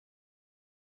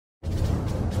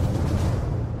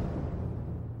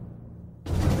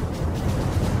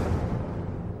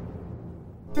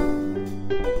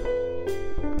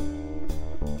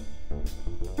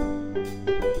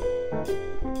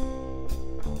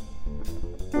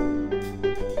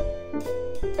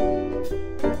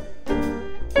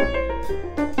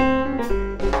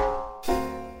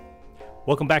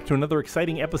Welcome back to another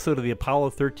exciting episode of the Apollo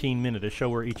 13 Minute, a show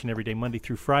where each and every day, Monday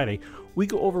through Friday, we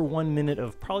go over 1 minute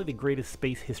of probably the greatest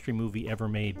space history movie ever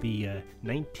made, the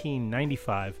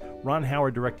 1995 Ron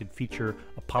Howard directed feature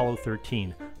Apollo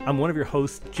 13. I'm one of your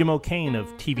hosts, Jim O'Kane of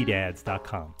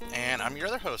TVDads.com. And I'm your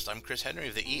other host. I'm Chris Henry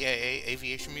of the EAA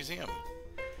Aviation Museum.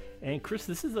 And Chris,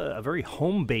 this is a very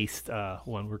home-based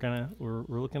one. We're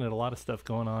looking at a lot of stuff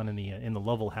going on in the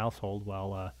Lovell household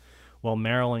while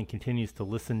Marilyn continues to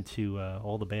listen to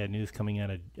all the bad news coming out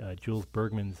of Jules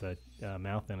Bergman's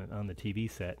mouth on the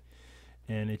TV set,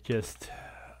 and it just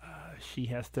she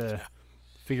has to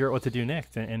figure out what to do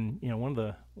next. And you know,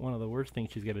 one of the worst things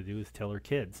she's got to do is tell her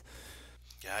kids.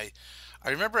 Yeah, I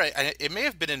remember it may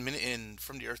have been in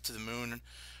From the Earth to the Moon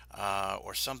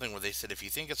or something where they said if you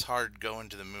think it's hard going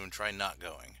to the moon, try not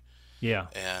going. Yeah.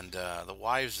 And the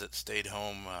wives that stayed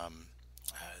home,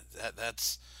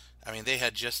 that's. I mean, they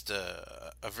had just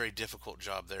a very difficult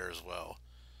job there as well.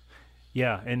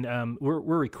 Yeah, and we're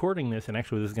recording this, and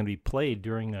actually this is going to be played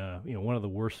during one of the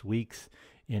worst weeks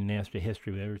in NASA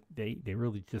history. They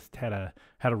really just had a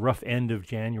rough end of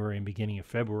January and beginning of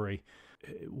February,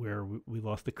 where we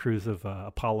lost the crews of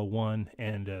Apollo 1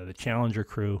 and the Challenger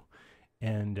crew,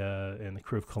 and the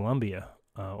crew of Columbia,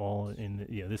 all in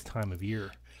this time of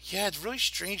year. Yeah, it's really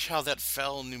strange how that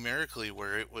fell numerically,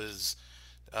 where it was.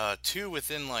 Two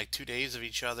within like 2 days of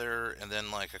each other, and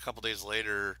then like a couple days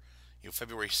later,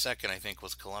 February 2nd, I think,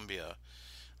 was Columbia,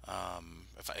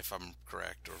 if I'm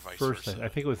correct, or vice versa. I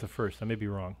think it was the first. I may be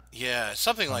wrong. Yeah,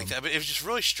 something like that. But it was just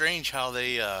really strange how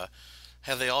they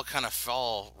all kind of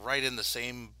fall right in the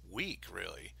same week,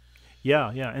 really. Yeah,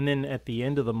 and then at the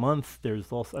end of the month,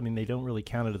 there's also. I mean, they don't really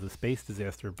count it as a space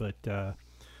disaster, but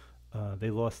they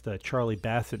lost Charlie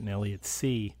Bassett and Elliot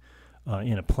See.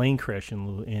 In a plane crash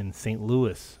in St.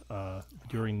 Louis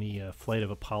during the flight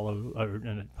of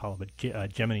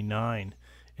Gemini 9,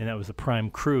 and that was the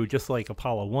prime crew, just like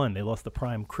Apollo 1. They lost the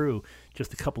prime crew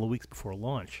just a couple of weeks before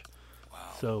launch. Wow.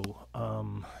 So,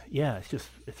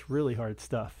 it's really hard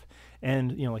stuff.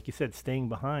 And, like you said, staying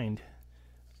behind,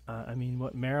 I mean,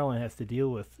 what Marilyn has to deal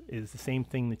with is the same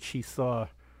thing that she saw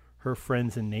her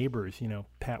friends and neighbors,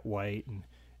 Pat White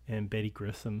and Betty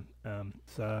Grissom,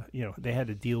 they had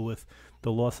to deal with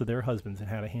the loss of their husbands and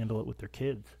how to handle it with their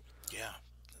kids. Yeah,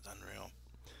 that's unreal.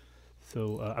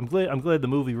 So I'm glad the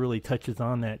movie really touches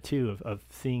on that too, of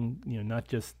seeing not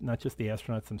just the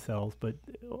astronauts themselves, but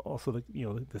also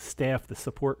the staff, the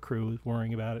support crew is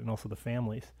worrying about it, and also the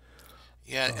families.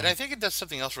 Yeah, and I think it does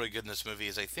something else really good in this movie.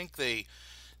 Is I think they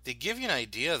give you an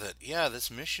idea that this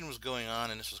mission was going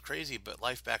on and this was crazy, but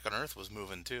life back on Earth was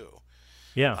moving too.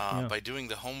 Yeah. By doing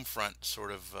the home front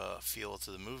sort of feel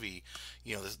to the movie,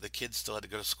 the kids still had to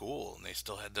go to school and they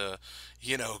still had to,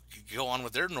 go on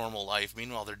with their normal life.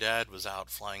 Meanwhile, their dad was out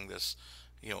flying this,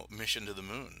 mission to the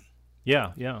moon.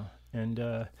 Yeah.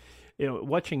 And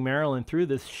watching Marilyn through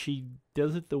this, she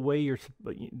does it the way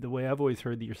I've always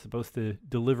heard that you're supposed to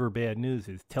deliver bad news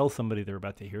is tell somebody they're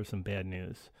about to hear some bad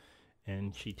news,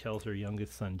 and she tells her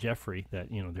youngest son Jeffrey that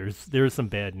there's some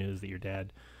bad news that your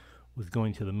dad was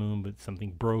going to the moon, but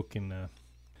something broke, and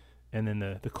then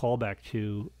the callback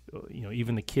to,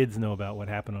 even the kids know about what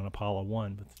happened on Apollo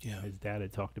 1, but his dad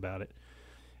had talked about it.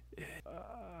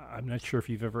 I'm not sure if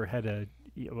you've ever had I'm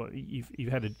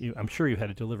sure you've had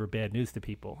to deliver bad news to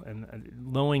people, and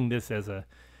knowing this as a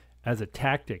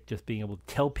tactic, just being able to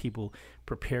tell people,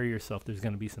 prepare yourself, there's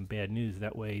going to be some bad news.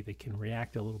 That way they can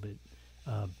react a little bit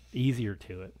easier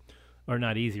to it, or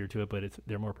not easier to it, but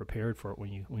they're more prepared for it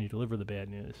when you deliver the bad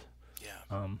news.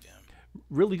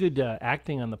 Really good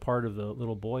acting on the part of the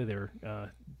little boy there.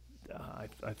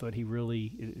 I thought he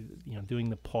really, doing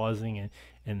the pausing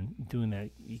and doing that,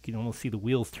 you can almost see the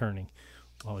wheels turning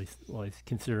while he's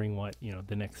considering what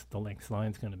the next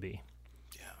line's going to be.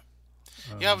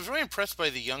 I was really impressed by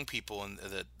the young people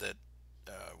that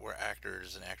were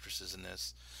actors and actresses in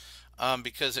this,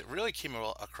 because it really came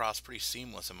across pretty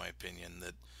seamless, in my opinion.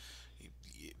 That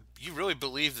you really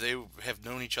believe they have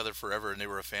known each other forever and they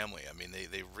were a family. I mean,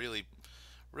 they really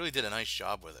did a nice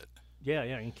job with it. Yeah,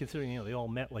 and considering they all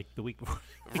met like the week before,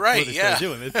 right? They Yeah,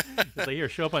 doing this. It's like, here,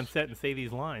 show up on set and say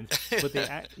these lines, but they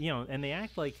act, and they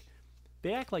act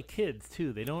like kids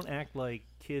too. They don't act like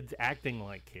kids acting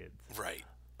like kids. Right.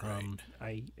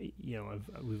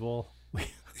 We've all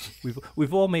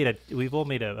we've all made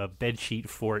a bed sheet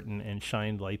fort and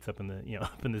shined lights up in the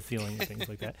up in the ceiling and things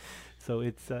like that. So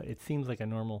it seems like a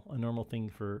normal thing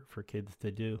for kids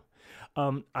to do.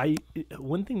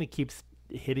 One thing that keeps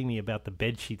hitting me about the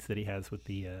bed sheets that he has with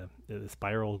the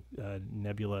spiral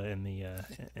nebula and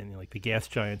and like the gas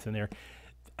giants in there.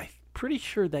 I'm pretty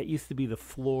sure that used to be the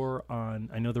floor on.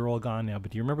 I know they're all gone now,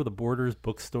 but do you remember the Borders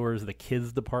bookstores, the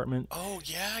kids department? Oh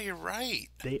yeah, you're right.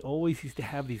 They always used to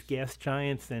have these gas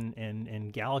giants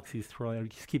and galaxies twirling. I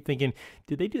just keep thinking,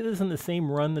 did they do this in the same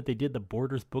run that they did the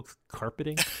Borders books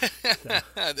carpeting?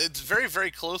 It's very, very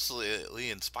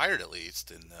closely inspired, at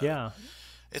least. And yeah.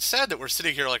 It's sad that we're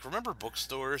sitting here like, remember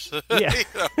bookstores? Yeah.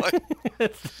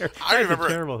 I remember, a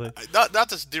terrible thing. Not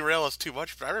to derail us too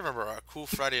much, but I remember a cool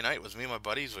Friday night was me and my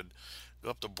buddies would go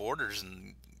up to Borders,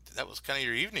 and that was kind of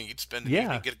your evening. You'd spend the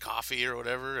evening, get coffee or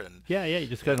whatever. And you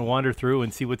just kind of wander through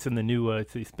and see what's in the new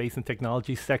space and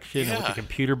technology section, and what the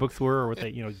computer books were, or what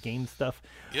the game stuff.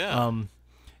 Yeah.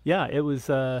 It was,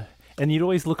 and you'd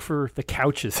always look for the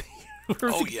couches.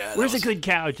 Where's a good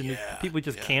couch? And people would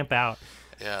just camp out.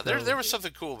 Yeah, there was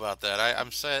something cool about that.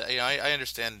 I'm sad. I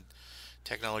understand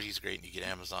technology is great and you get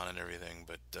Amazon and everything,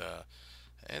 but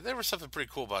there was something pretty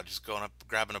cool about just going up,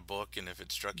 grabbing a book, and if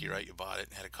it struck you right, you bought it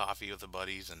and had a coffee with the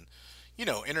buddies and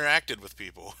interacted with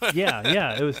people.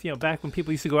 yeah. It was back when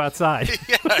people used to go outside.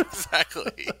 Yeah,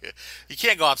 exactly. You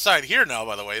can't go outside here now.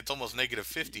 By the way, it's almost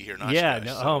 -50 here.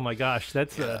 Oh my gosh,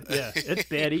 that's it's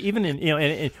bad. Even in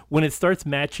and when it starts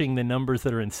matching the numbers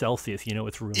that are in Celsius,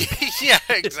 it's really bad. Yeah,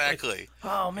 exactly.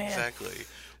 Oh man, exactly.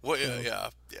 Well,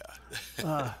 yeah.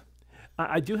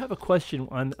 I do have a question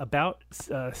on about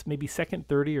maybe second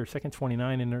 30 or second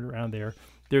 29 and around there.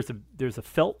 There's a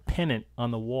felt pennant on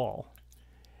the wall.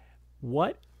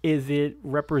 What is it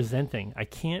representing? I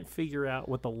can't figure out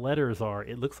what the letters are.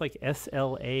 It looks like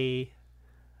SLA.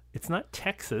 It's not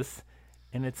Texas,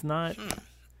 and it's not.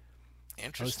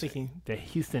 Interesting. I was thinking the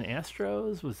Houston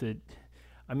Astros. Was it?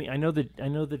 I mean, I know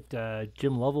that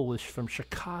Jim Lovell was from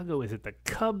Chicago. Is it the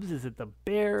Cubs? Is it the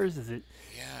Bears? Is it?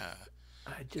 Yeah.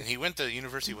 And he went to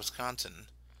University of Wisconsin.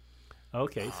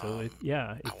 Okay, so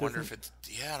I wonder if it's.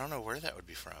 Yeah, I don't know where that would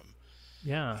be from.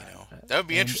 Yeah, that would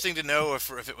be interesting to know if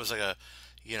it was like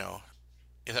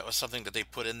if that was something that they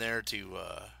put in there to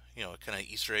kind of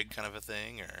Easter egg kind of a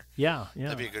thing, or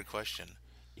that'd be a good question.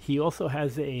 He also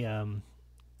has he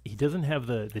doesn't have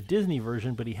the Disney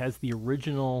version, but he has the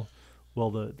original,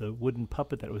 the wooden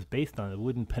puppet that it was based on, the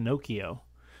wooden Pinocchio,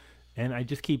 and I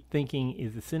just keep thinking,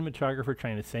 is the cinematographer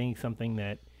trying to say something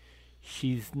that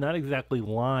she's not exactly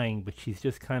lying, but she's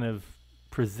just kind of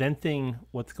presenting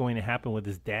what's going to happen with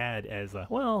his dad as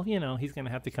he's going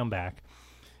to have to come back.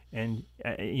 And,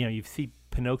 you see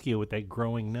Pinocchio with that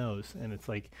growing nose, and it's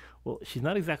like, well, she's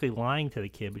not exactly lying to the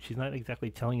kid, but she's not exactly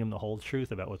telling him the whole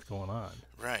truth about what's going on.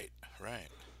 Right.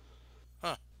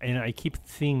 Huh. And I keep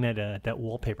seeing that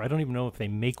wallpaper. I don't even know if they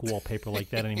make wallpaper like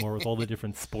that anymore with all the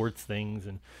different sports things.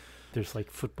 And there's like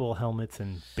football helmets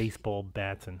and baseball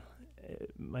bats, and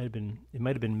it might have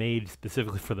been made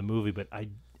specifically for the movie, but I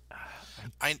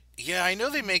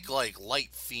know they make like light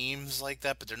themes like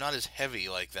that, but they're not as heavy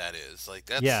like that is. Like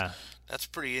that's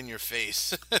pretty in your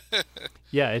face.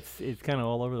 Yeah, it's kind of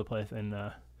all over the place, and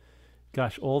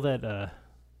gosh, all that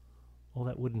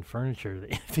wooden furniture.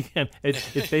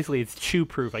 It's basically chew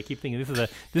proof. I keep thinking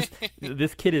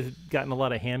this kid has gotten a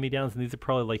lot of hand me downs, and these are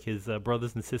probably like his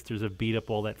brothers and sisters have beat up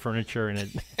all that furniture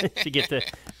and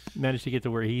managed to get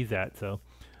to where he's at. So.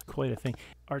 Quite a thing.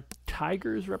 Are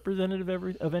tigers representative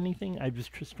of anything? I'm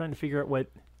just trying to figure out what.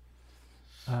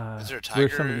 Is there a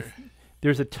tiger?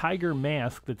 There's a tiger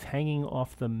mask that's hanging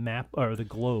off the map or the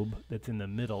globe that's in the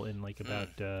middle in like about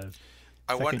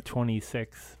second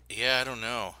 26. Yeah, I don't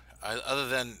know. Other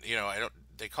than I don't.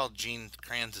 They called Gene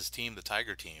Kranz's team the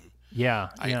Tiger Team.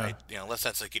 Yeah, I unless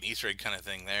that's like an Easter egg kind of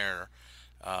thing there,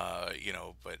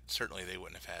 but certainly they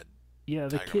wouldn't have had. Yeah,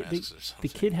 the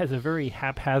kid has a very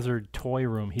haphazard toy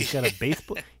room. He's got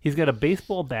a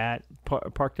baseball bat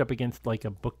parked up against like a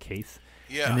bookcase.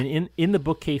 Yeah. And then in the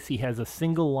bookcase he has a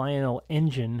single Lionel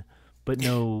engine, but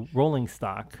no rolling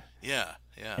stock. Yeah.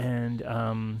 And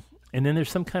then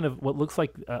there's some kind of what looks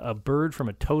like a bird from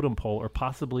a totem pole, or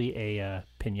possibly a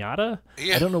piñata.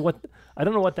 Yeah. I don't know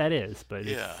what that is, but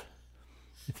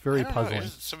it's very puzzling.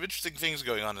 There's some interesting things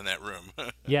going on in that room.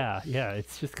 Yeah,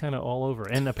 it's just kind of all over.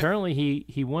 And apparently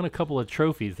he won a couple of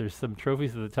trophies. There's some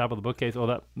trophies at the top of the bookcase. Oh,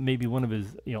 that may be one of his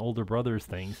older brother's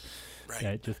things. Right.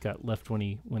 That just got left when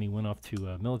he went off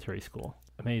to military school.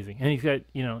 Amazing. And he's got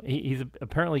he's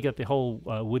apparently got the whole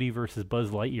Woody versus Buzz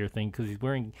Lightyear thing, because he's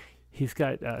wearing He's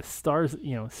got stars,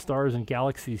 stars and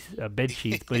galaxies bed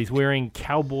sheets, but he's wearing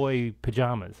cowboy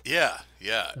pajamas. Yeah,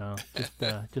 yeah.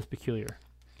 Just peculiar.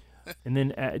 And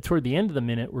then toward the end of the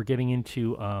minute, we're getting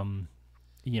into,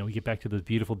 we get back to those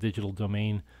beautiful digital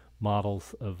domain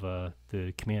models of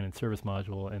the command and service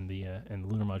module and the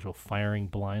lunar module firing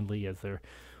blindly as they're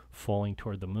falling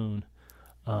toward the moon.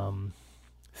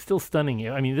 Still stunning.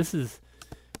 I mean, this is,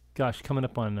 coming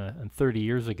up on 30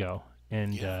 years ago,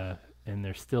 and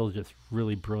they're still just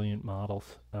really brilliant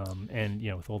models, and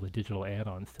with all the digital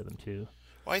add-ons to them too.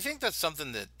 Well, I think that's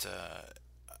something that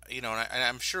and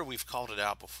I'm sure we've called it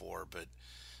out before, but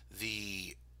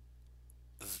the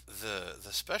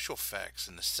special effects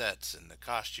and the sets and the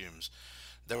costumes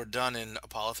that were done in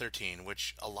Apollo 13,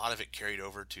 which a lot of it carried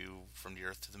over from the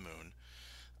Earth to the Moon,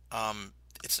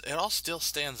 it all still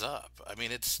stands up. I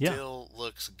mean, it still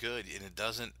looks good, and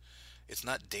it's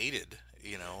not dated.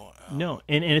 No,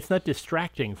 and it's not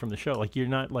distracting from the show. Like, you're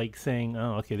not like saying,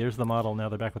 oh, okay, there's the model, now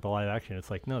they're back with the live action. It's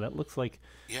like, no, that looks like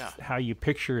how you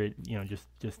picture it, just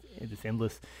this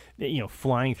endless,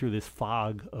 flying through this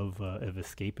fog of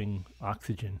escaping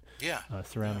oxygen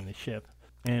surrounding the ship.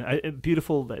 And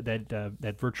beautiful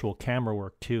that virtual camera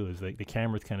work too, is like the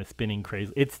camera's kind of spinning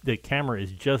crazy. The camera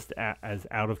is just as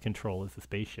out of control as the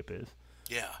spaceship is.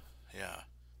 Yeah.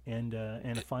 And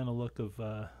a final look of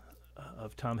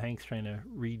Tom Hanks trying to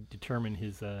redetermine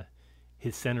his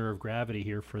center of gravity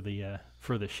here for the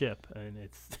ship, and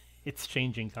it's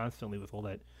changing constantly with all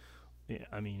that.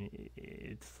 I mean,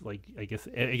 it's like I guess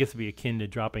it'd be akin to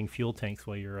dropping fuel tanks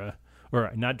while you're or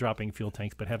not dropping fuel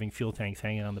tanks, but having fuel tanks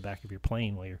hanging on the back of your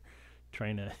plane while you're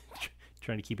trying to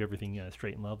keep everything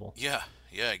straight and level. Yeah,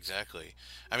 exactly.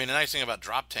 I mean, the nice thing about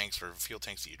drop tanks or fuel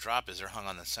tanks that you drop is they're hung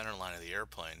on the center line of the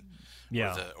airplane,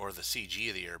 or the CG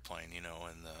of the airplane, and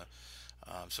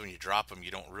so when you drop them,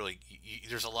 you don't really.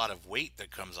 There's a lot of weight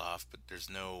that comes off, but you're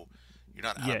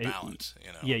not out of balance.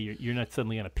 Yeah, you're not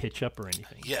suddenly going to pitch up or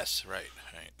anything. Yes, right.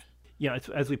 Yeah,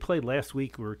 as we played last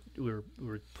week, we were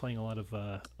playing a lot of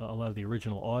the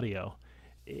original audio.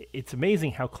 It's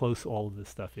amazing how close all of this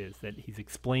stuff is. That he's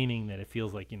explaining that it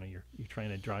feels like you're trying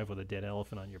to drive with a dead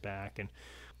elephant on your back, and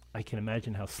I can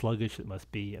imagine how sluggish it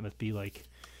must be. It must be like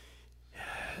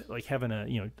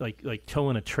having like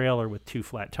towing a trailer with two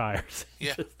flat tires.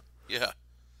 Yeah.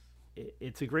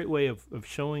 It's a great way of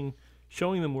showing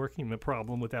them working the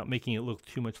problem without making it look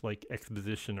too much like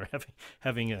exposition or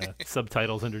having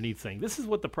subtitles underneath saying this is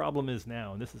what the problem is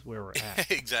now and this is where we're at.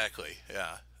 Exactly.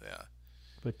 Yeah.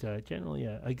 But generally,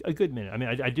 a good minute. I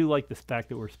mean, I do like the fact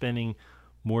that we're spending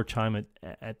more time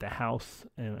at the house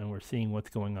and we're seeing what's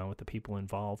going on with the people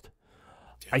involved.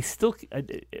 Yeah. I still,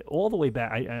 all the way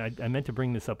back, I meant to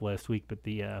bring this up last week, but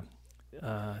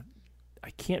I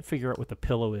can't figure out what the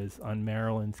pillow is on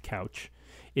Marilyn's couch.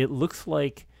 It looks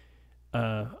like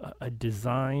a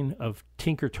design of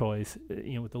Tinker Toys,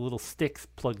 with the little sticks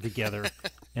plugged together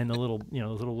and the little,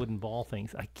 those little wooden ball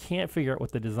things. I can't figure out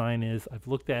what the design is. I've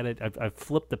looked at it. I've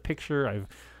flipped the picture.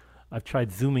 I've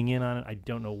tried zooming in on it. I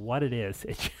don't know what it is.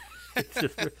 It's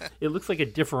just, it looks like a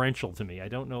differential to me. I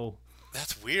don't know.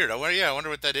 That's weird. I wonder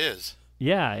what that is.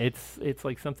 Yeah, it's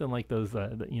like something like those,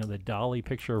 the Dolly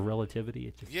picture of relativity.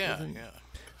 It just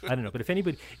I don't know, but if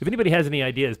anybody has any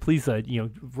ideas, please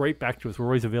write back to us. We're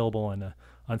always available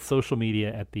on social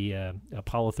media at the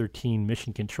Apollo 13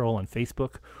 Mission Control on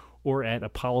Facebook or at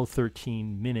Apollo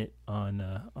 13 Minute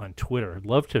on Twitter. I'd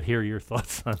love to hear your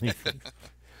thoughts on these things.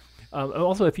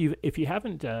 Also, if you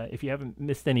haven't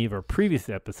missed any of our previous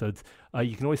episodes,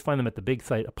 you can always find them at the big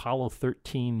site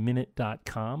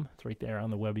apollo13minute.com. It's right there on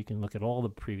the web. You can look at all the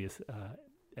previous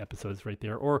episodes right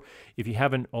there. Or if you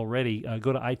haven't already,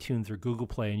 go to iTunes or Google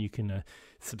Play and you can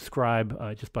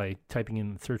subscribe just by typing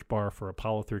in the search bar for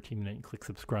Apollo 13 Minute and click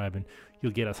subscribe, and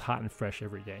you'll get us hot and fresh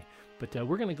every day. But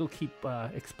we're going to go keep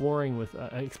exploring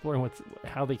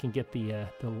how they can get the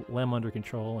LEM under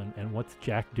control and what's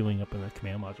Jack doing up in the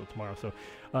command module tomorrow. So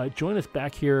join us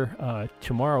back here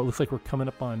tomorrow. It looks like we're coming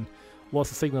up on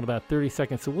loss of signal in about 30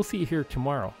 seconds. So we'll see you here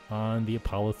tomorrow on the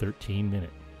Apollo 13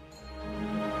 Minute.